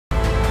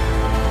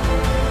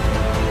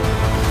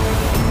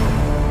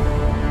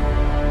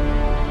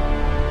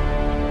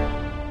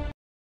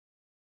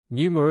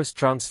Numerous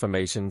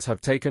transformations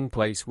have taken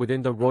place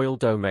within the royal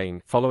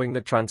domain following the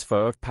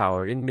transfer of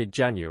power in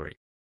mid-January.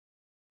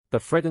 The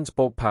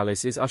Fredensborg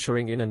Palace is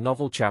ushering in a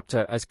novel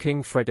chapter as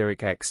King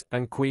Frederik X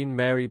and Queen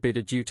Mary bid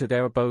adieu to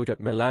their abode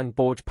at Milan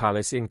Borg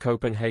Palace in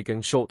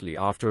Copenhagen shortly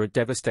after a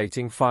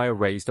devastating fire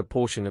razed a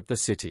portion of the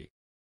city.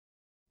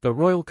 The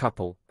royal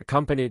couple,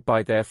 accompanied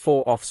by their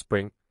 4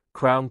 offspring,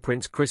 Crown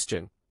Prince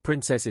Christian,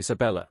 Princess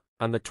Isabella,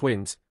 and the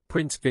twins,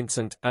 Prince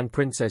Vincent and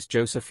Princess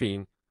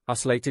Josephine, are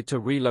slated to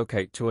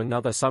relocate to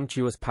another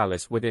sumptuous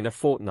palace within a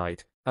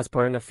fortnight, as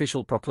per an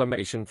official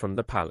proclamation from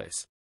the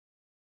palace.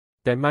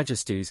 Their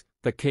Majesties,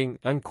 the King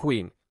and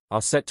Queen,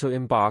 are set to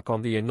embark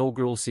on the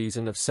inaugural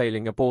season of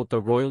sailing aboard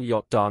the royal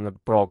yacht Danube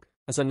Brog,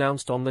 as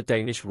announced on the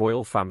Danish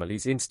royal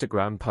family's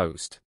Instagram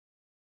post.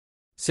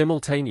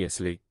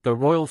 Simultaneously, the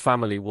royal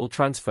family will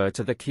transfer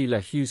to the Kieler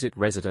Huset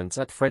residence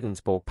at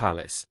Fredensborg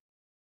Palace.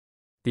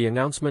 The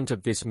announcement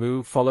of this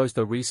move follows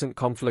the recent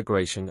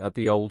conflagration at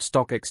the Old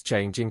Stock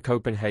Exchange in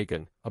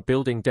Copenhagen, a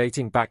building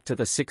dating back to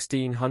the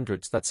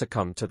 1600s that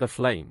succumbed to the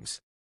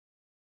flames.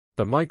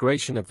 The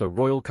migration of the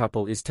royal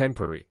couple is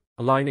temporary,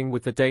 aligning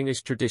with the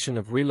Danish tradition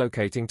of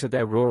relocating to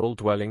their rural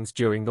dwellings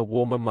during the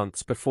warmer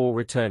months before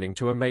returning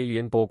to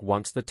Amalienborg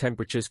once the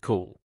temperatures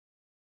cool.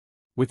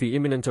 With the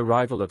imminent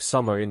arrival of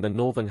summer in the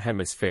Northern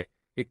Hemisphere,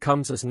 it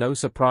comes as no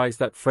surprise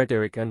that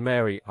Frederik and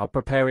Mary are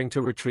preparing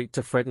to retreat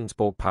to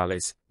Fredensborg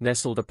Palace,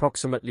 nestled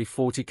approximately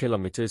 40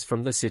 kilometers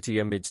from the city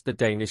amidst the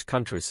Danish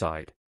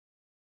countryside.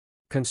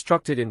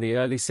 Constructed in the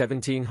early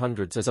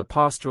 1700s as a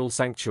pastoral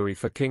sanctuary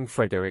for King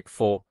Frederik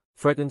IV,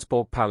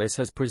 Fredensborg Palace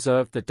has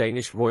preserved the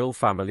Danish royal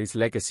family's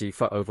legacy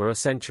for over a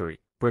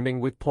century, brimming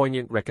with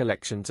poignant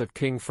recollections of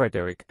King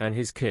Frederik and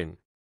his kin.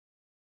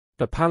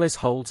 The palace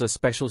holds a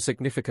special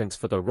significance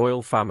for the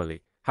royal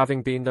family,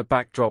 having been the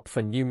backdrop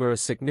for numerous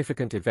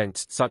significant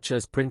events such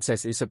as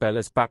Princess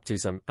Isabella's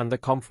baptism and the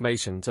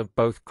confirmations of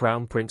both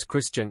Crown Prince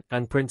Christian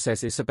and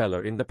Princess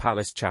Isabella in the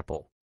palace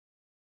chapel.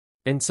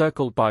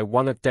 Encircled by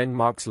one of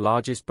Denmark's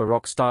largest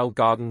Baroque-style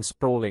gardens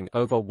sprawling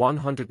over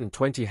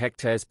 120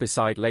 hectares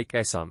beside Lake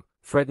Essum,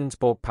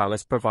 Fredensborg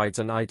Palace provides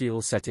an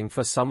ideal setting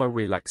for summer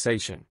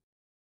relaxation.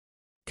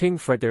 King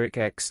Frederik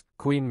X,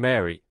 Queen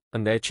Mary,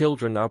 and their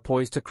children are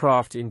poised to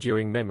craft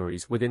enduring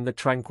memories within the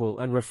tranquil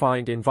and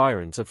refined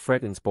environs of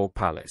Fredensborg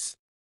Palace.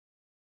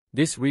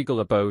 This regal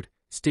abode,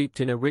 steeped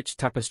in a rich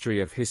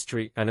tapestry of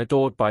history and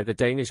adored by the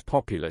Danish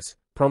populace,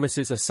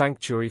 promises a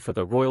sanctuary for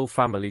the royal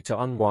family to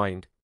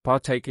unwind,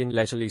 partake in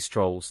leisurely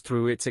strolls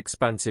through its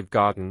expansive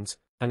gardens,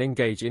 and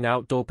engage in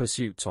outdoor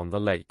pursuits on the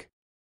lake.